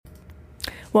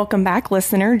Welcome back,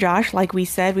 listener. Josh, like we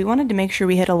said, we wanted to make sure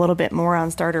we hit a little bit more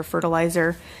on starter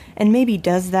fertilizer, and maybe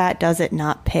does it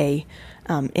not pay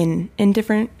in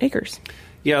different acres?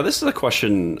 Yeah, this is a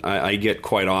question I get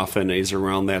quite often is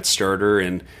around that starter,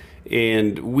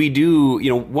 and we do,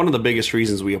 one of the biggest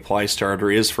reasons we apply starter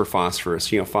is for phosphorus.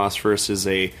 Phosphorus is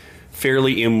a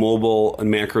fairly immobile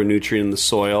macronutrient in the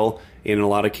soil. In a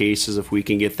lot of cases, if we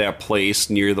can get that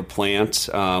placed near the plant,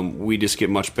 we just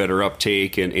get much better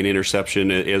uptake and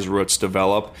interception as roots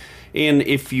develop. And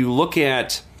if you look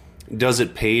at does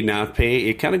it pay, not pay,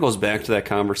 it kind of goes back to that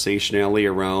conversation, Ellie,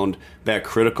 around that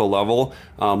critical level.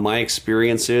 My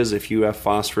experience is if you have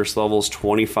phosphorus levels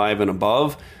 25 and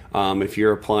above, if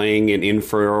you're applying an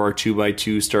Infer or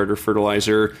 2x2 starter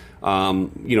fertilizer,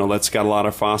 that's got a lot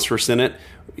of phosphorus in it.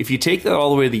 If you take that all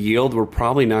the way to the yield, we're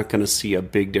probably not going to see a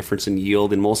big difference in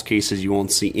yield. In most cases, you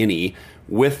won't see any.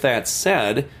 With that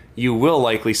said, you will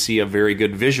likely see a very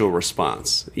good visual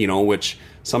response, which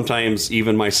sometimes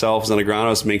even myself as an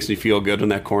agronomist makes me feel good when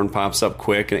that corn pops up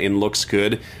quick and looks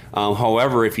good.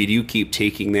 However, if you do keep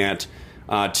taking that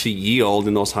to yield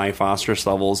in those high phosphorus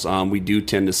levels, we do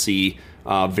tend to see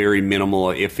very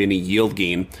minimal, if any, yield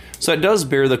gain. So it does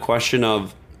bear the question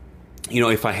of,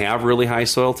 if I have really high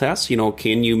soil tests,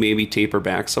 can you maybe taper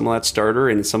back some of that starter?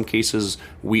 And in some cases,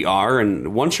 we are.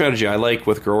 And one strategy I like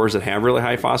with growers that have really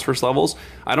high phosphorus levels,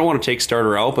 I don't want to take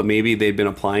starter out, but maybe they've been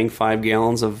applying 5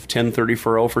 gallons of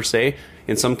 10-30-4-0 for say.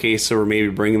 In some cases, we're maybe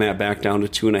bringing that back down to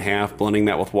 2.5, blending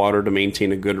that with water to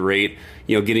maintain a good rate,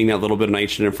 getting that little bit of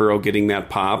nitrogen in furrow, getting that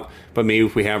pop. But maybe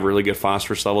if we have really good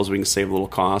phosphorus levels, we can save a little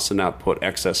cost and not put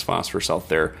excess phosphorus out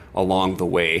there along the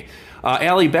way.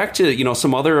 Allie, back to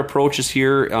some other approaches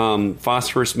here,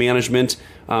 phosphorus management,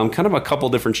 kind of a couple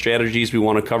different strategies we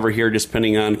want to cover here, just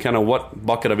depending on kind of what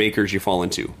bucket of acres you fall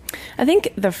into. I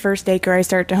think the first acre I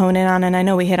start to hone in on, and I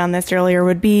know we hit on this earlier,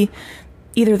 would be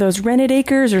either those rented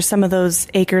acres or some of those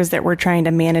acres that we're trying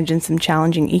to manage in some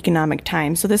challenging economic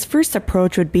times. So this first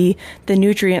approach would be the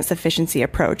nutrient sufficiency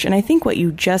approach. And I think what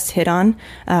you just hit on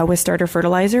with starter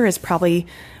fertilizer is probably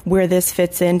where this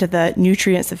fits into the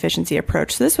nutrient sufficiency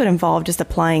approach. So this would involve just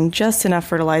applying just enough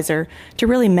fertilizer to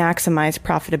really maximize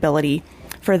profitability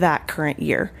for that current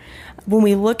year. When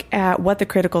we look at what the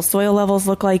critical soil levels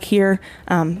look like here,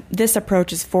 this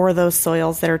approach is for those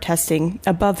soils that are testing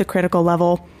above the critical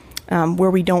level,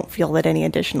 where we don't feel that any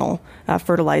additional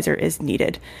fertilizer is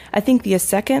needed. I think the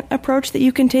second approach that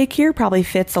you can take here probably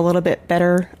fits a little bit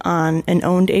better on an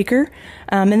owned acre,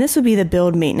 and this would be the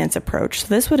build maintenance approach. So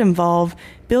this would involve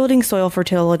building soil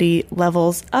fertility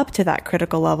levels up to that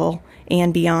critical level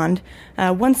and beyond.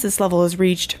 Once this level is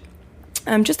reached,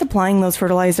 just applying those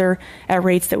fertilizer at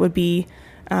rates that would be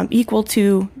equal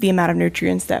to the amount of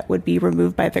nutrients that would be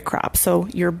removed by the crop. So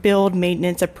your build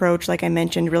maintenance approach, like I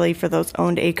mentioned, really for those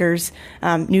owned acres,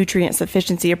 nutrient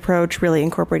sufficiency approach, really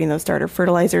incorporating those starter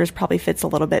fertilizers probably fits a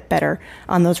little bit better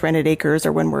on those rented acres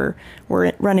or when we're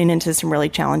running into some really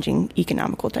challenging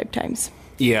economical type times.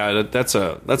 Yeah, that's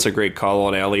a great call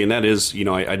out, Allie, and that is,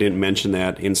 I didn't mention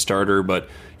that in starter, but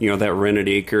that rented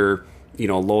acre,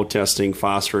 low testing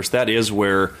phosphorus, that is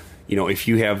where if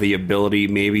you have the ability,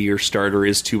 maybe your starter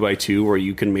is 2x2, where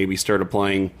you can maybe start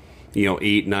applying,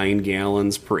 8-9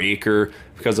 gallons per acre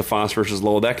because the phosphorus is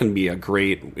low. That can be a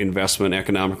great investment,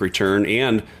 economic return,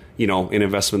 and an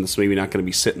investment that's maybe not going to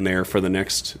be sitting there for the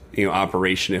next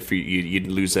operation if you'd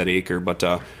lose that acre. But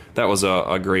that was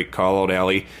a great call out,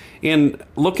 Allie. And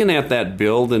looking at that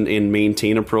build and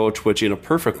maintain approach, which in a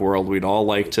perfect world we'd all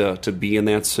like to be in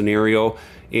that scenario.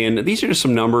 And these are just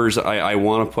some numbers I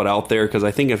want to put out there because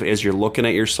I think as you're looking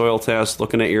at your soil test,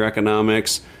 looking at your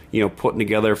economics, putting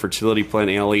together a fertility plan,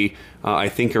 Allie, I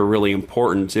think are really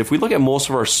important. If we look at most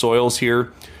of our soils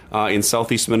here in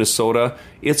southeast Minnesota,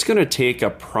 it's going to take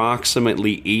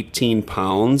approximately 18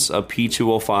 pounds of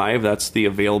P2O5, that's the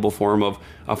available form of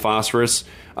phosphorus,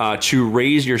 to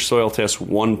raise your soil test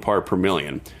 1 part per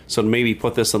million. So to maybe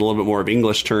put this in a little bit more of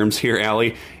English terms here,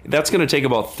 Allie, that's going to take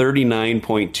about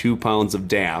 39.2 pounds of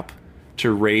DAP to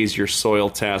raise your soil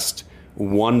test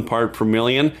 1 part per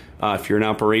million. If you're an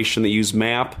operation that use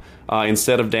MAP,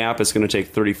 instead of DAP, it's going to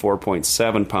take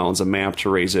 34.7 pounds of MAP to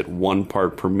raise it 1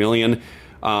 part per million.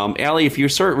 Allie, if you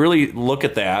start really look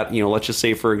at that, let's just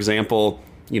say, for example,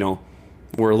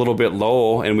 we're a little bit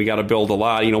low and we got to build a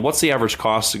lot. What's the average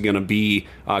cost going to be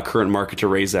current market to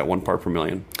raise that 1 part per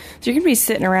million? So you're going to be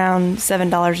sitting around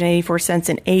 $7.84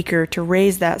 an acre to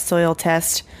raise that soil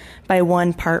test by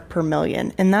 1 part per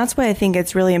million. And that's why I think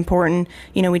it's really important.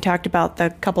 We talked about the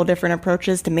couple different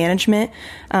approaches to management.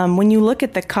 When you look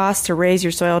at the cost to raise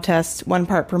your soil tests 1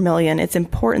 part per million, it's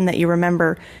important that you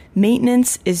remember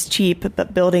maintenance is cheap,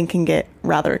 but building can get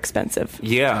rather expensive.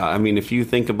 Yeah, I mean, if you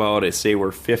think about it, say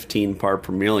we're 15 part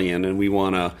per million and we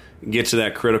want to get to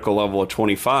that critical level of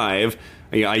 25,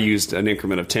 I used an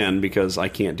increment of 10 because I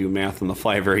can't do math on the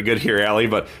fly very good here, Allie,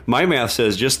 but my math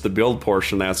says just the build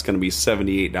portion, that's going to be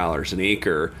 $78 an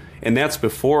acre. And that's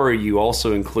before you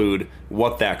also include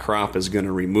what that crop is going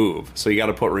to remove. So you got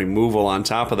to put removal on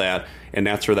top of that, and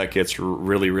that's where that gets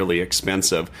really, really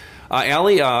expensive.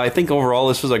 Allie, I think overall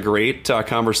this was a great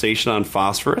conversation on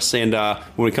phosphorus, and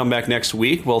when we come back next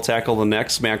week, we'll tackle the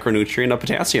next macronutrient of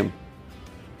potassium.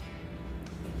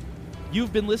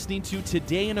 You've been listening to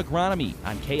Today in Agronomy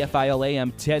on KFIL AM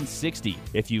 1060.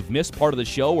 If you've missed part of the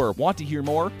show or want to hear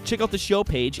more, check out the show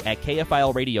page at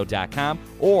KFILradio.com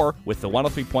or with the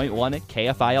 103.1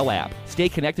 KFIL app. Stay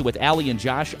connected with Allie and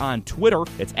Josh on Twitter.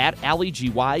 It's at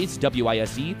AllieGwise,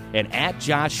 W-I-S-E, and at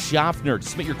Josh Schaffner to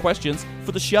submit your questions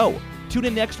for the show. Tune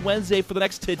in next Wednesday for the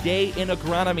next Today in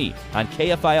Agronomy on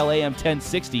KFIL AM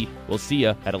 1060. We'll see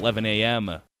you at 11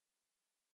 a.m.